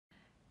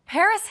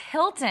Paris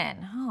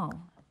Hilton. Oh,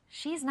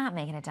 she's not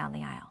making it down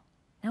the aisle.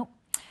 Nope.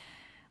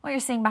 What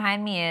you're seeing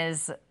behind me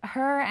is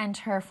her and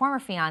her former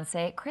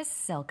fiance,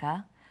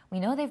 Zylka. We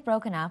know they've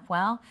broken up.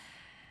 Well,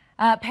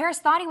 Paris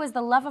thought he was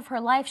the love of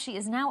her life. She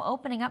is now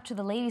opening up to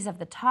the ladies of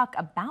the talk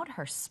about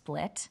her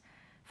split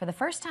for the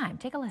first time.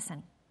 Take a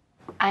listen.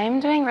 I'm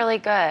doing really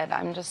good.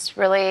 I'm just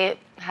really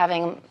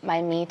having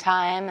my me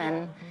time,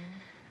 and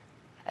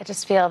I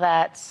just feel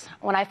that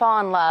when I fall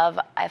in love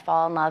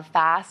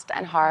fast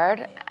and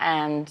hard,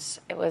 and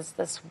it was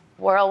this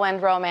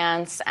whirlwind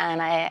romance,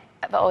 and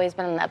I've always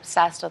been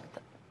obsessed with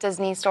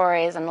Disney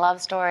stories and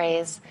love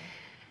stories,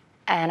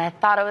 and I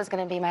thought it was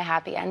going to be my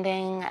happy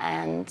ending,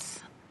 and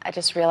I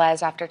just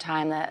realized after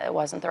time that it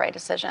wasn't the right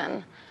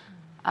decision.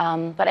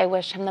 But I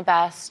wish him the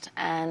best,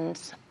 and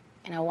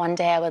one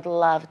day I would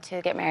love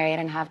to get married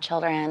and have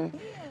children.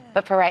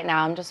 But for right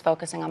now, I'm just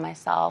focusing on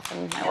myself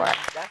and my work.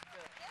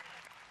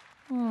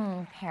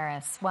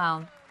 Paris.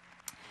 Well,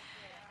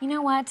 you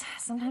know what?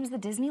 Sometimes the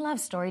Disney love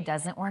story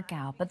doesn't work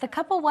out. But the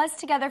couple was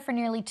together for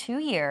nearly 2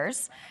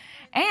 years.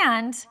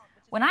 And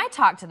when I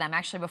talked to them,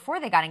 actually before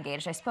they got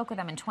engaged, I spoke with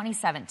them in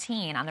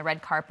 2017 on the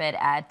red carpet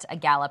at a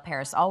gala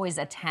Paris always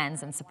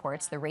attends and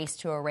supports, the Race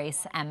to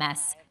Erase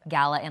MS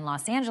gala in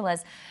Los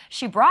Angeles.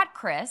 She brought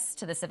Chris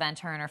to this event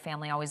her and her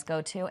family always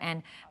go to,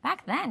 and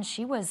back then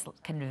she was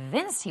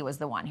convinced he was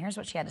the one. Here's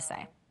what she had to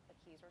say.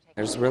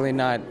 There's really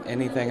not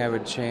anything I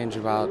would change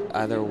about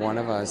either one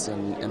of us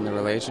in the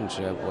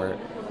relationship. We're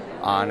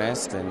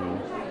honest,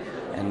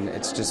 and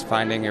it's just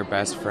finding your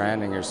best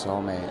friend and your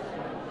soulmate.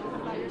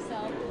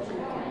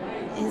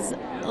 He's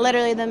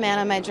literally the man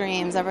of my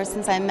dreams. Ever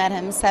since I met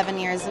him 7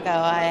 years ago,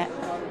 I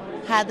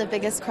had the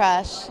biggest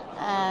crush,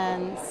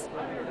 and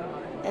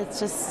it's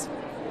just,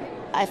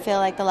 I feel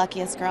like the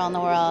luckiest girl in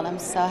the world. I'm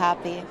so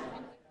happy.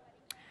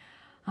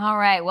 All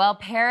right, well,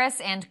 Paris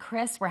and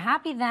Chris were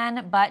happy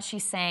then, but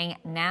she's saying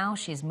now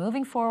she's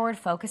moving forward,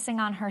 focusing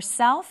on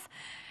herself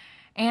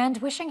and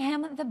wishing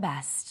him the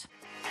best.